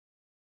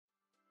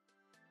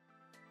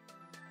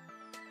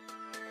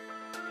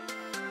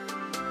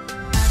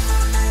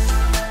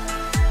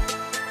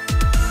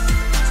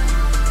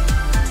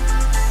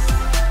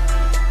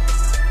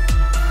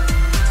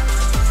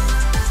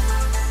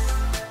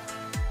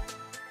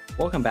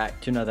Welcome back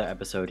to another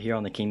episode here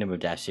on the Kingdom of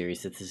Dash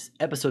series. This is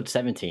episode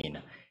 17.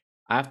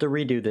 I have to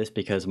redo this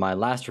because my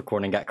last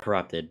recording got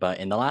corrupted, but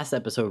in the last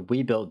episode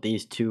we built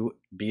these two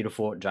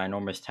beautiful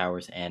ginormous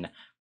towers, and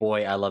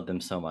boy, I love them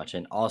so much.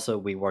 And also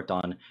we worked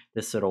on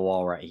this little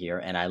wall right here,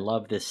 and I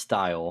love this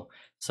style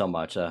so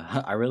much.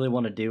 I really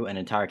want to do an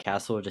entire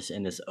castle just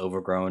in this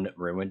overgrown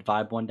ruined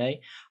vibe one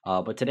day,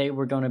 but today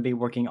we're going to be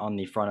working on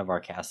the front of our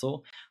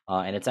castle,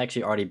 and it's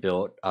actually already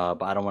built,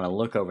 but I don't want to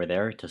look over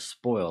there to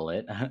spoil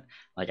it.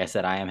 Like I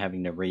said, I am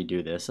having to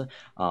redo this,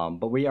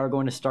 but we are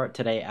going to start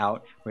today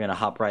out. We're going to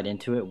hop right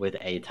into it with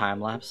a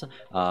time lapse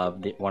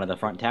of one of the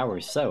front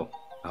towers, so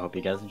I hope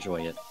you guys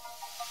enjoy it.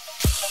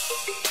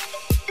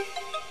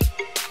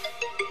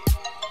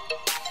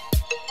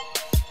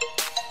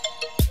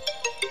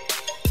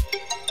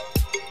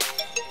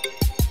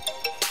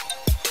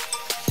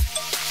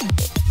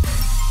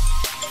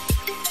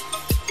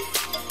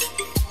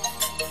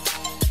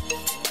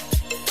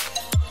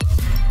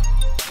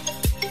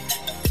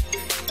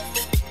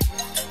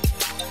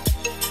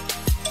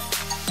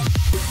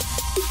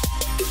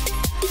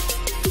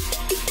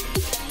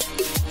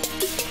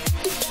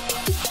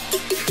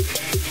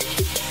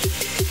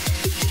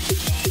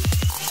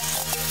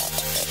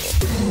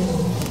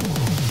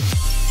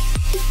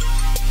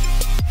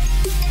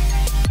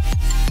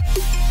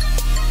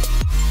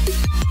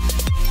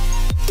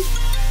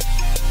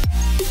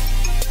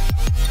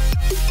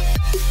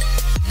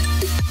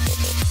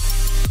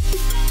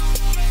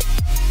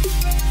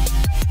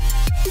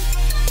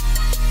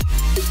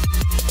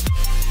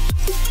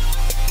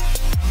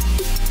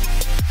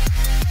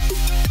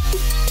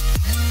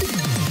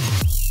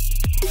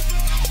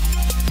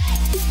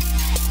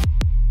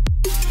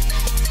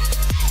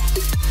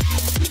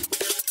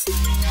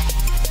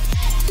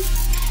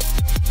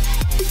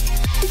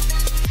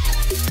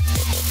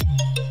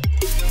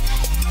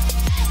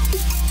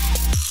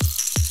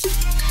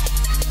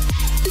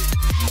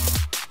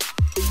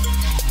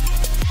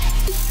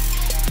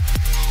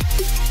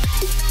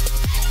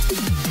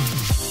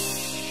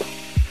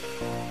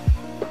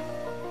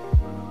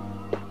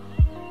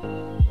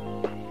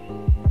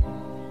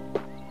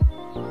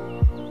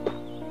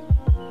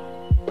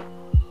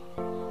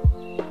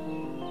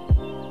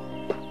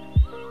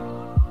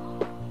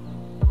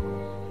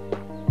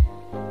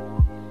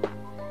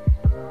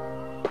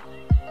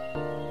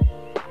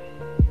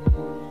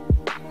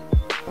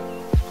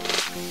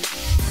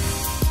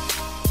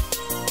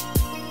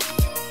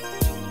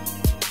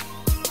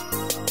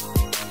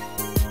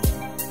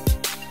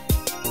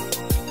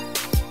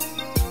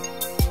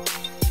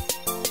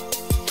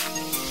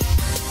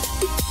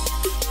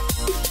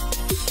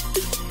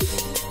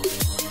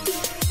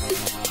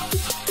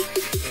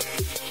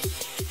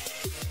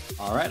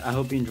 Alright, I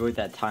hope you enjoyed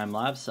that time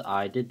lapse.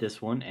 I did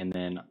this one, and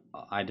then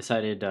I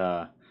decided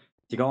to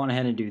go on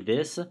ahead and do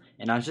this,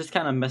 and I was just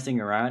kind of messing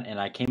around, and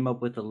I came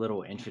up with a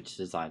little entrance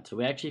design. So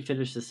we actually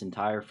finished this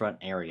entire front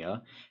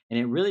area, and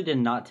it really did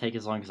not take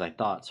as long as I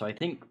thought. So I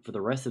think for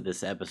the rest of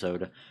this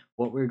episode,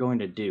 what we're going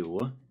to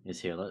do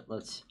is here,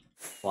 let's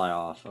fly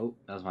off. Oh,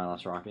 that was my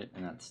last rocket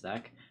in that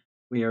stack.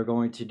 We are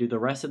going to do the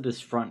rest of this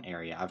front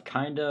area. I've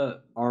kind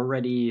of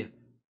already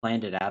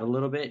planned it out a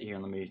little bit. Here,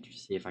 let me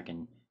see if I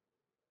can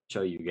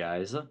show you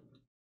guys.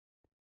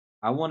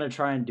 I want to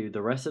try and do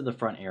the rest of the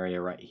front area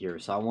right here.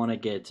 So I want to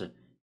get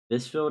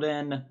this filled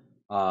in,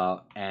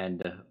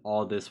 and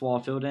all this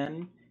wall filled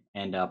in,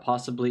 and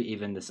possibly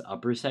even this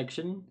upper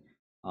section,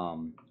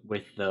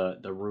 with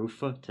the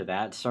roof to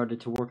that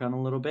started to work on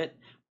a little bit,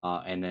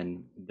 and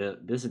then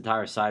this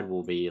entire side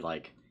will be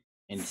like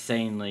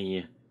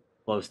insanely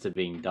close to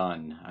being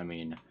done. I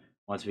mean,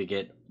 once we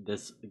get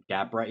this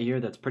gap right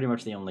here, that's pretty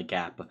much the only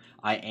gap.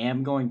 I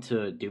am going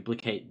to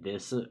duplicate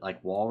this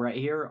like wall right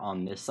here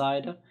on this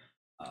side.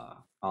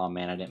 Oh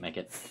man, I didn't make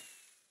it.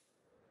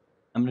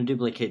 I'm going to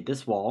duplicate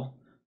this wall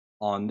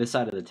on this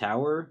side of the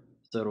tower,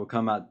 so it'll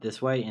come out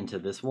this way into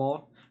this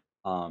wall,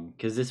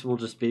 because this will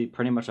just be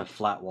pretty much a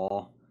flat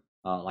wall.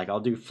 Like I'll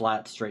do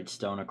flat straight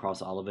stone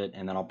across all of it,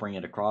 and then I'll bring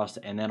it across,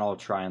 and then I'll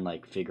try and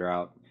like figure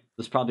out,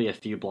 there's probably a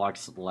few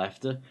blocks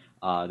left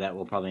that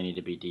will probably need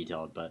to be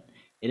detailed, but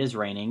it is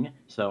raining,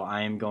 so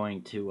I am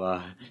going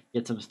to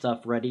get some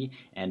stuff ready,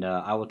 and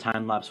I will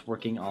time-lapse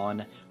working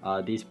on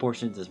these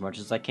portions as much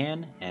as I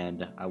can,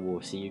 and I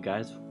will see you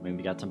guys when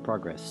we got some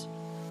progress.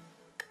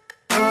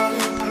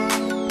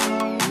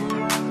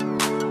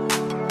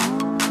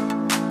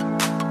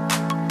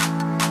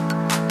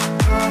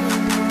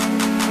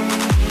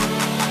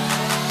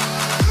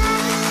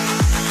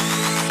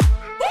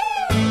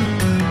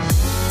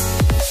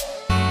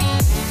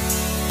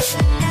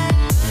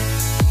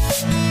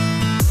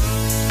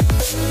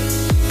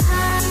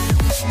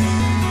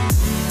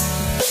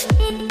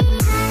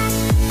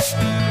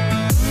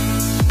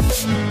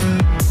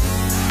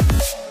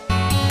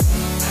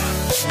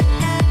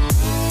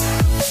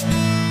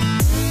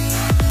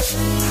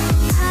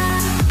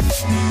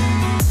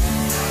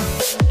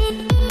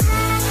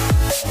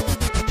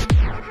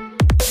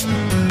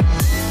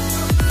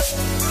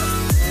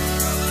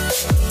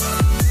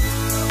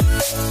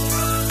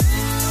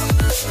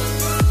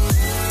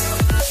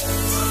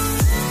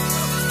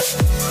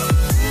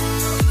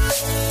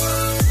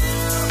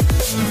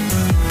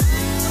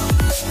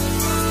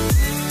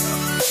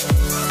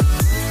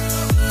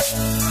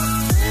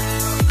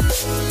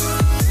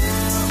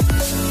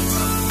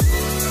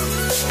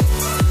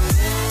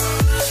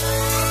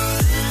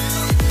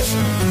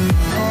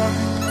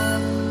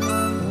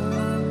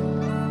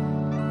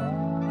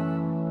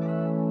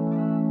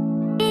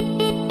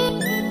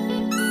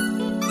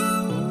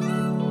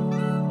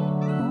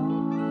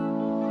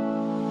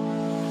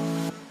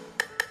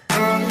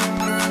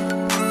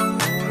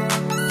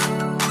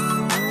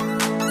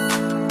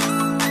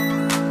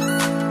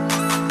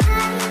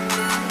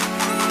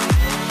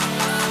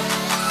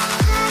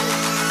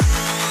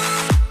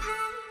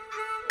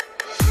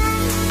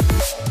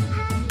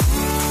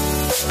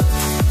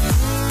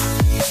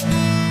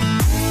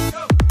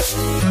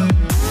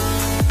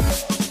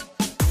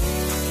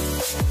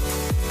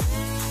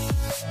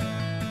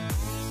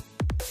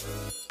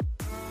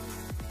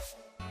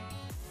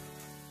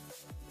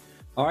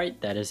 All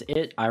right, that is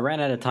it. I ran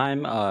out of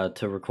time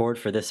to record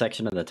for this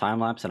section of the time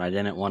lapse, and I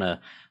didn't want to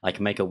like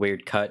make a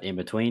weird cut in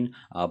between.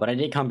 But I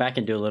did come back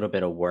and do a little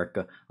bit of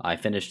work. I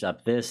finished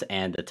up this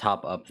and the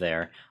top up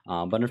there.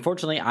 But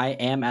unfortunately, I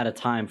am out of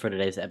time for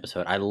today's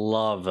episode. I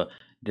love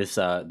this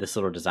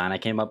little design I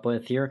came up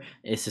with here.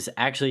 This is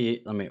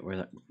actually, let me,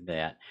 where's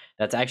that?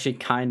 That's actually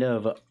kind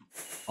of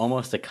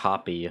almost a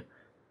copy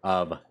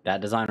of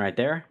that design right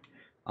there.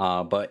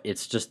 But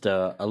it's just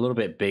a little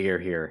bit bigger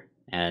here.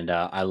 And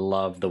I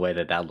love the way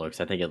that that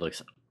looks. I think it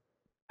looks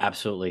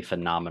absolutely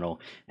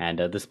phenomenal. And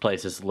this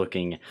place is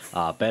looking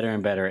better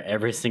and better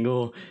every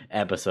single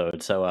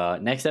episode. So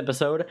next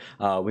episode,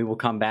 we will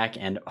come back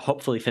and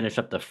hopefully finish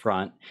up the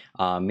front,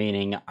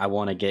 meaning I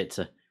want to get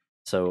to...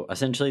 So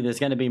essentially, there's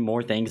going to be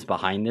more things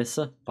behind this,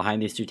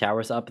 behind these two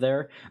towers up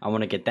there. I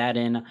want to get that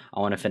in. I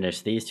want to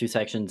finish these two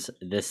sections,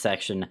 this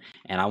section,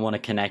 and I want to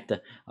connect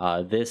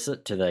this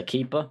to the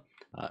keep.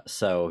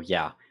 So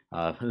yeah.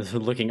 This is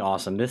looking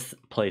awesome. This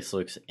place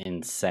looks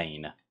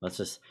insane. Let's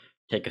just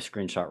take a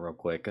screenshot real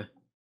quick.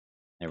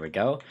 There we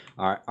go.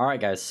 All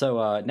right, guys.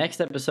 So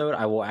next episode,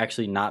 I will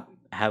actually not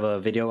have a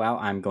video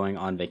out. I'm going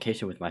on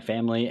vacation with my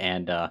family,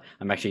 and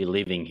I'm actually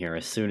leaving here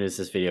as soon as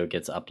this video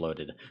gets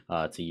uploaded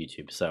to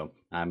YouTube. So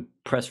I'm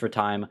pressed for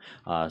time.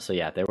 So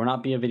yeah, there will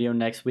not be a video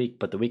next week,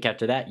 but the week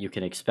after that, you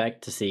can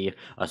expect to see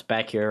us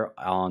back here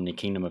on the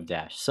Kingdom of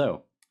Dash.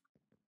 So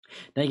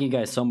thank you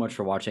guys so much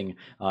for watching.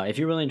 If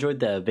you really enjoyed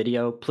the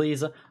video,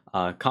 please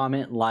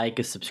comment,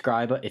 like,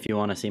 subscribe if you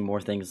want to see more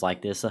things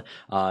like this.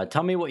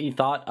 Tell me what you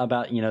thought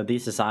about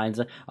these designs.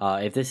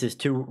 If this is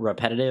too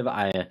repetitive,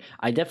 I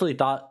definitely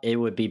thought it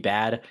would be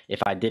bad if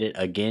I did it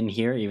again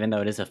here, even though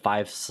it is a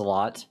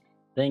 5-slot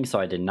thing, so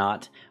I did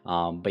not.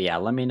 But yeah,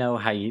 let me know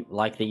how you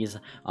like these,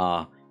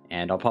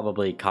 and I'll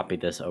probably copy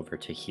this over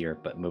to here,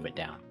 but move it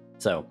down.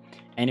 So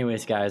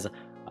anyways, guys,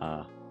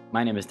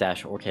 my name is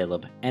Dash or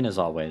Caleb, and as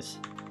always,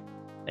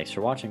 thanks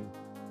for watching.